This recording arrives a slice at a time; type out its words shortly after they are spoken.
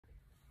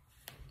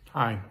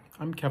Hi,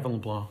 I'm Keven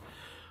LeBlanc.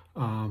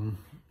 I'm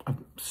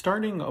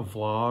starting a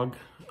vlog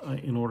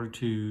in order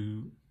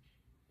to,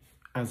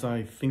 as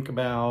I think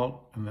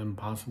about and then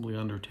possibly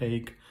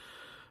undertake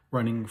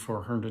running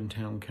for Herndon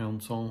Town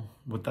Council,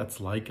 what that's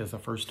like as a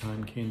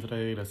first-time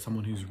candidate, as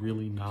someone who's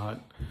really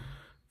not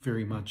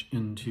very much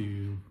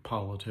into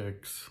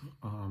politics.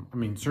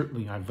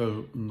 Certainly I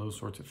vote and those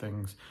sorts of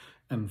things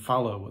and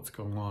follow what's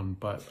going on,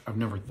 but I've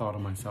never thought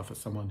of myself as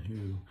someone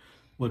who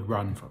would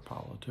run for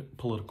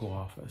political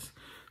office.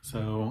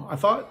 So I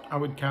thought I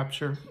would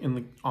capture, in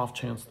the off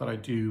chance that I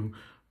do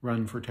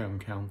run for town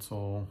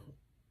council,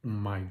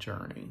 my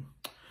journey.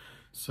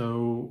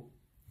 So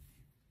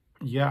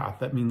yeah,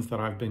 that means that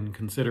I've been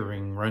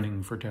considering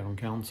running for town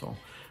council.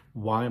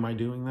 Why am I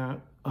doing that?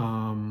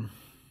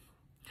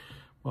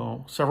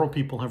 Well, several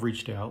people have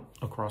reached out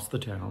across the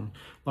town.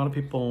 A lot of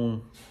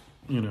people,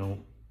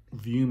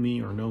 view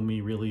me or know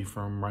me really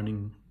from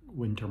running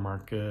Winter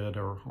Market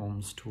or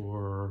Homes Tour,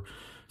 or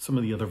some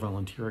of the other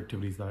volunteer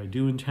activities that I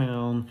do in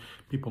town.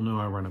 People know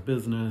I run a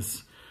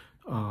business,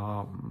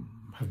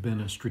 have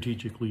been a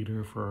strategic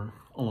leader for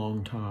a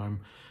long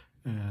time,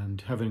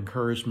 and have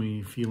encouraged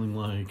me, feeling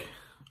like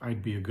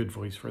I'd be a good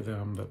voice for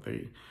them, that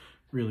they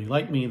really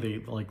like me, they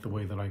like the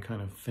way that I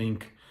kind of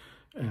think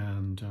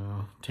and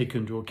take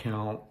into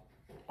account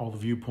all the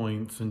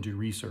viewpoints and do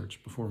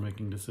research before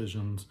making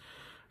decisions.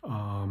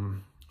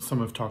 Some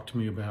have talked to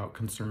me about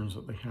concerns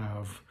that they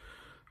have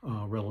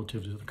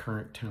relative to the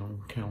current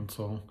town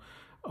council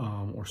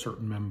or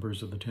certain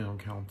members of the town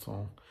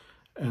council.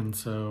 And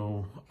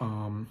so,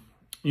 some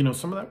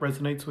of that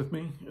resonates with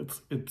me.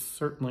 It's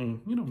certainly,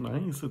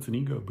 nice. It's an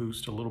ego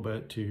boost a little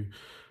bit to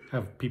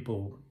have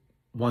people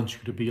want you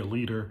to be a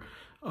leader.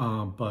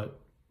 But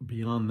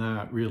beyond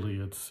that, really,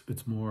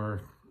 it's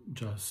more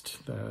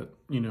just that,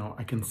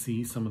 I can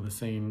see some of the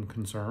same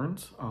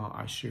concerns.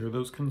 I share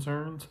those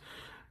concerns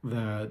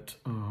that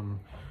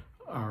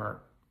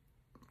our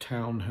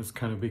town has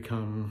kind of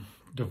become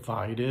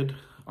divided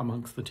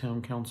amongst the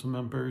town council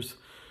members,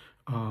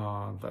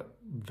 that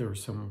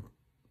there's some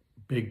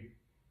big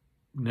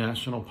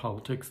national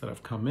politics that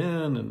have come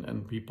in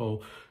and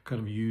people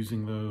kind of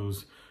using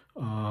those.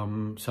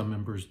 Some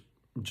members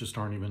just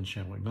aren't even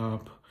showing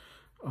up.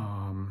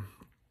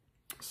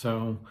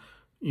 So,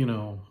 we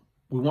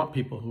want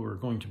people who are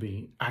going to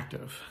be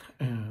active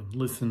and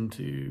listen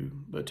to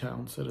the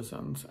town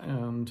citizens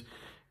and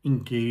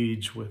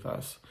engage with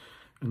us.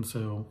 And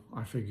so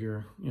I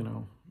figure,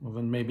 well,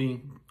 then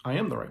maybe I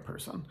am the right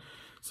person.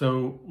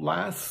 So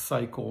last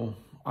cycle,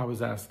 I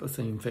was asked the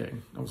same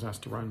thing. I was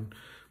asked to run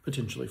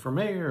potentially for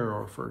mayor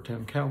or for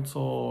town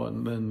council,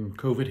 and then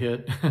COVID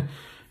hit.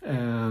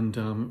 And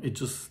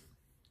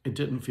it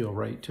didn't feel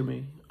right to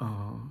me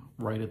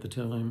right at the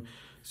time.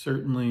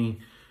 Certainly,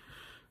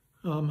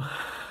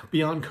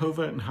 beyond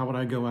COVID and how would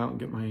I go out and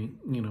get my,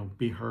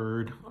 be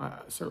heard,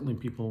 certainly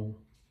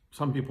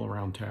some people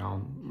around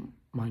town,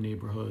 my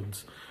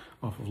neighborhoods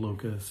off of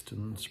Locust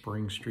and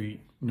Spring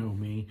Street know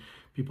me.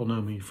 People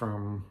know me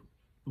from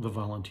the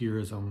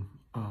volunteerism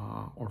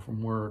or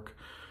from work.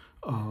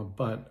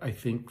 But I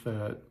think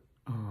that,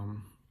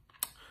 I'm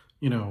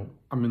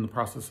in the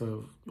process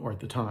of, or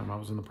at the time I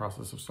was in the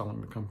process of selling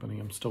the company.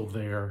 I'm still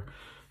there,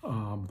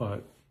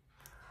 but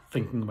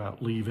thinking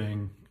about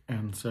leaving.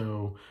 And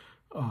so,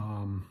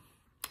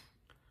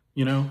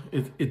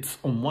 it's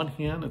on one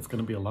hand, it's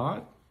going to be a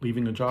lot,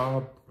 leaving a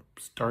job,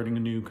 starting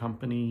a new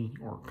company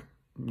or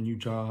new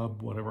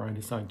job, whatever I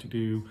decide to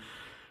do.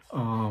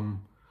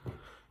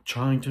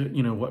 Trying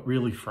to, what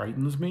really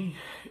frightens me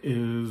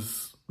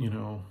is,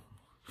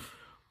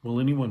 will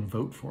anyone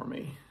vote for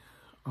me?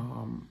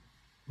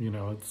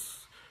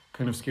 It's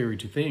kind of scary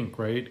to think,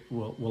 right?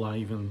 Will I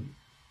even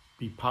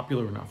be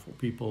popular enough? Will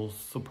people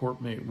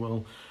support me?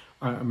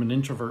 I'm an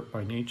introvert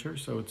by nature,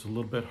 so it's a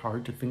little bit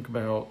hard to think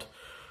about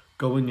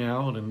going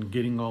out and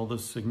getting all the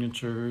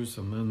signatures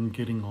and then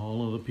getting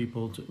all of the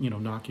people to,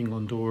 knocking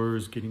on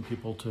doors, getting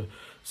people to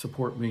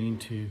support me,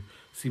 to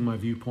see my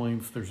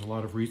viewpoints. There's a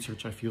lot of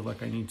research I feel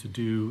like I need to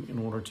do in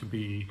order to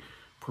be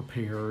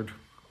prepared,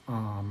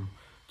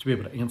 to be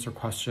able to answer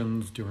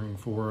questions during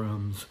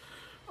forums.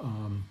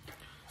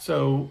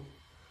 So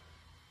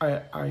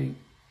I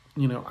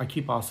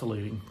keep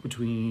oscillating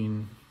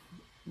between,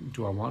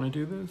 do I want to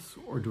do this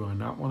or do I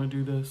not want to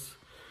do this?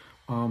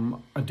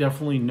 I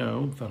definitely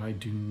know that I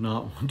do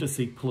not want to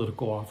seek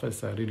political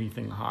office at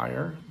anything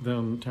higher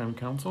than town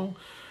council.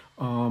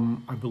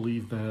 I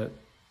believe that,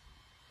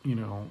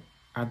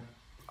 at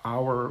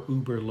our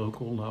uber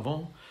local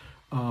level,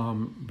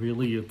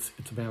 really it's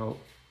about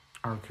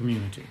our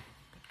community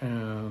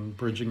and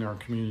bridging our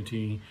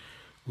community,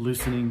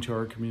 listening to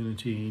our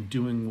community,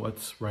 doing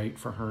what's right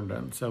for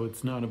Herndon. So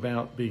it's not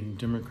about being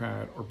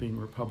Democrat or being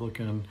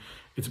Republican.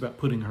 It's about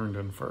putting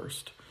Herndon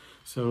first.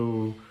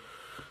 So,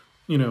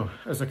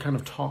 as I kind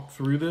of talk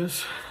through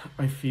this,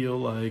 I feel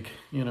like,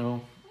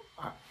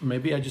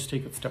 maybe I just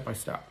take it step by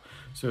step.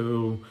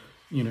 So,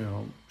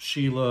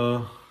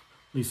 Sheila,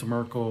 Lisa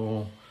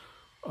Merkel,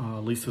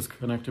 Lisa's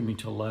connected me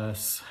to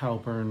Les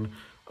Halpern.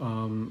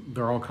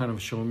 They're all kind of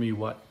showing me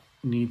what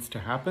needs to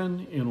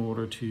happen in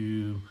order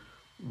to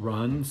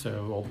run.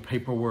 So all the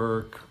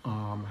paperwork,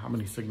 how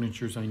many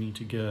signatures I need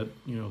to get,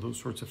 those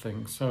sorts of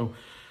things. So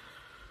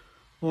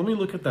let me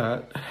look at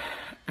that,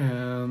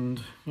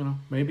 and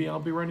maybe I'll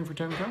be running for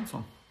town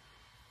council.